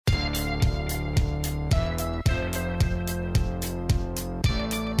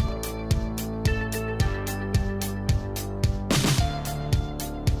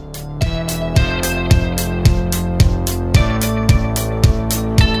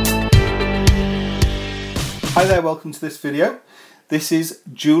Hi there, welcome to this video. This is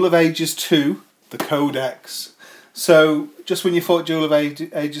Duel of Ages 2, the Codex. So, just when you thought Duel of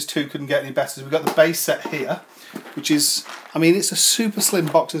Ages 2 couldn't get any better, we've got the base set here, which is, I mean, it's a super slim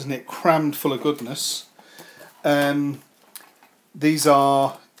box, isn't it? Crammed full of goodness. These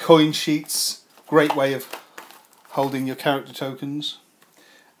are coin sheets, great way of holding your character tokens.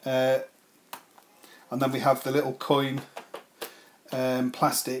 And then we have the little coin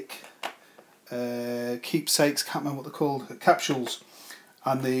plastic keepsakes, can't remember what they're called, capsules,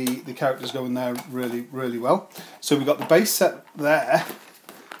 and the characters go in there really well. So we've got the base set there.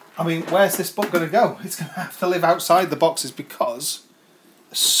 I mean, where's this book going to go? It's going to have to live outside the boxes because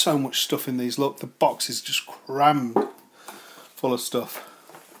there's so much stuff in these. Look, the box is just crammed full of stuff.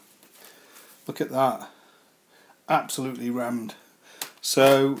 Look at that, absolutely rammed.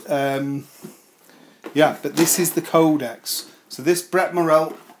 So yeah, but this is the Codex. So this Brett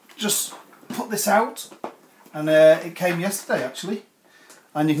Morrell just put this out, and it came yesterday actually,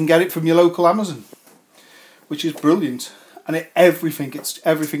 and you can get it from your local Amazon, which is brilliant. And it's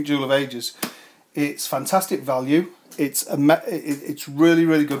everything Duel of Ages. It's fantastic value. It's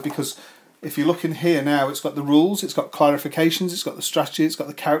really good, because if you look in here now, it's got the rules, it's got clarifications, it's got the strategy, it's got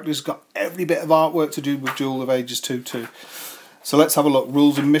the characters, it's got every bit of artwork to do with Duel of Ages 2 too. So let's have a look.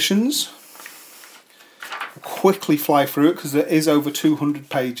 Rules and missions. I'll quickly fly through it because there is over 200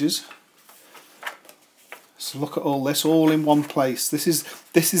 pages. So look at all this, all in one place. This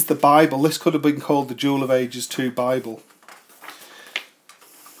is the Bible. This could have been called the Duel of Ages 2 Bible.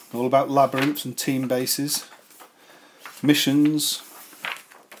 All about labyrinths and team bases, missions,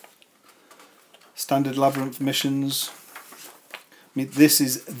 standard labyrinth missions. I mean, this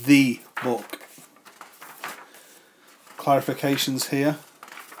is the book. Clarifications here,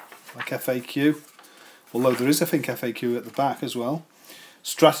 like FAQ, although there is, I think, FAQ at the back as well.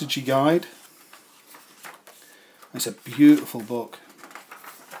 Strategy guide. It's a beautiful book.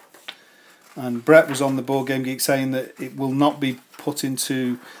 And Brett was on the Board Game Geek saying that it will not be put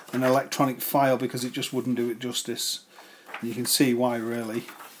into an electronic file because it just wouldn't do it justice. And you can see why, really.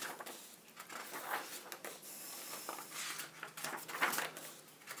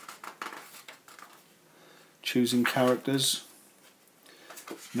 Choosing characters.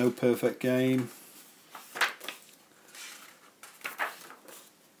 No perfect game.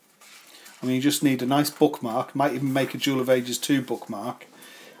 I mean, you just need a nice bookmark. Might even make a Duel of Ages 2 bookmark.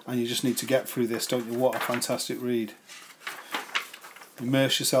 And you just need to get through this, don't you? What a fantastic read.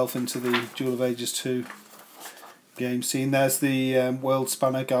 Immerse yourself into the Duel of Ages 2 game scene. There's the World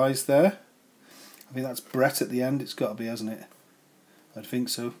Spanner guys there. I think that's Brett at the end. It's got to be, hasn't it? I'd think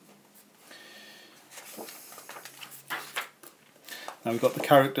so. Now we've got the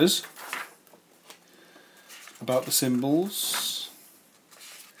characters. About the symbols.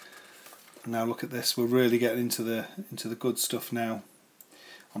 Now look at this, we're really getting into the good stuff now.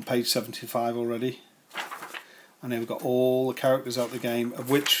 On page 75 already. And here we've got all the characters out the game, of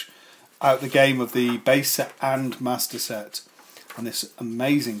the base set and master set. And this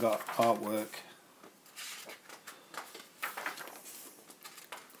amazing artwork.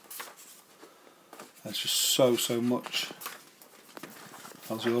 There's just so much.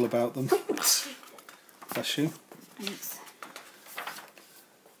 Tells you all about them. Bless you. Thanks.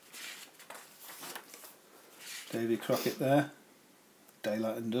 Davy Crockett there.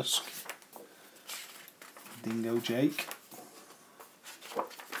 Daylight and Dusk. Dingo Jake.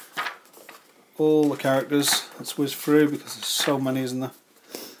 All the characters. Let's whiz through because there's so many, isn't there?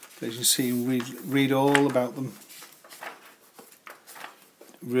 But as you see, you read all about them.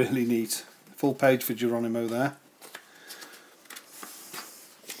 Really neat. Full page for Geronimo there.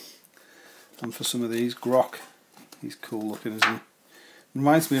 And for some of these, Grok. He's cool looking, isn't he?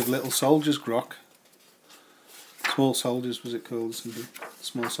 Reminds me of Little Soldiers, Grok. Small Soldiers, was it called? Something?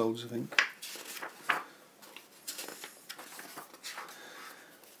 Small Soldiers, I think.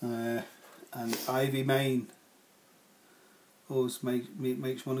 And Ivy Main. Always makes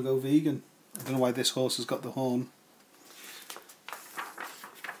you want to go vegan. I don't know why this horse has got the horn.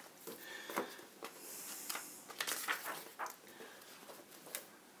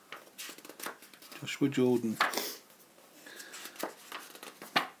 Joshua Jordan.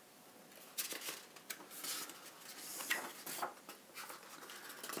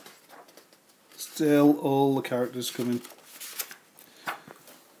 Still all the characters coming.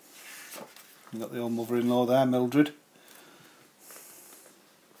 You've got the old mother-in-law there, Mildred.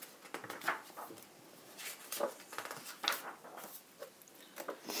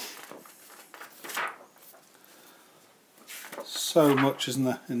 So much, isn't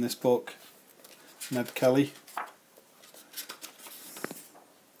there, in this book. Ned Kelly.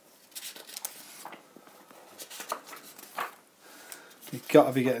 You've got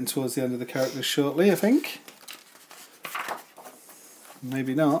to be getting towards the end of the characters shortly, I think.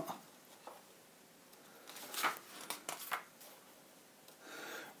 Maybe not.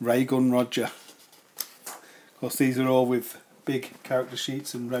 Ray Gun Roger. Of course, these are all with big character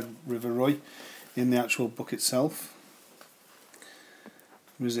sheets and Red River Roy in the actual book itself.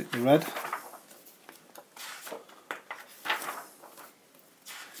 Rizik the Red.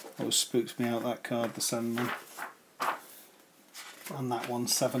 Always spooks me out, that card, the Sandman. And that one,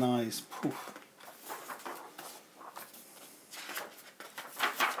 Seven Eyes. Poof.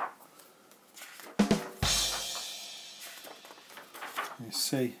 You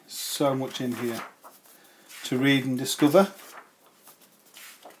see, so much in here to read and discover.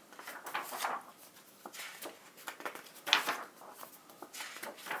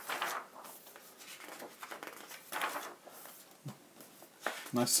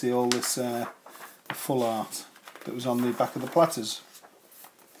 Nice to see all this the full art that was on the back of the platters.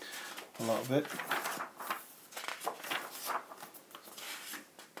 A lot of it.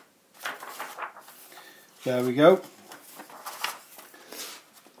 There we go.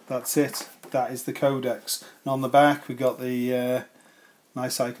 That's it. That is the Codex. And on the back we got the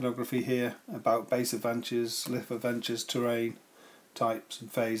nice iconography here about base adventures, lift adventures, terrain, types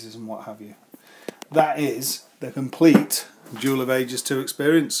and phases and what have you. That is the complete Duel of Ages 2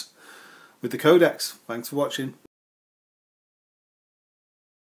 experience with the Codex. Thanks for watching.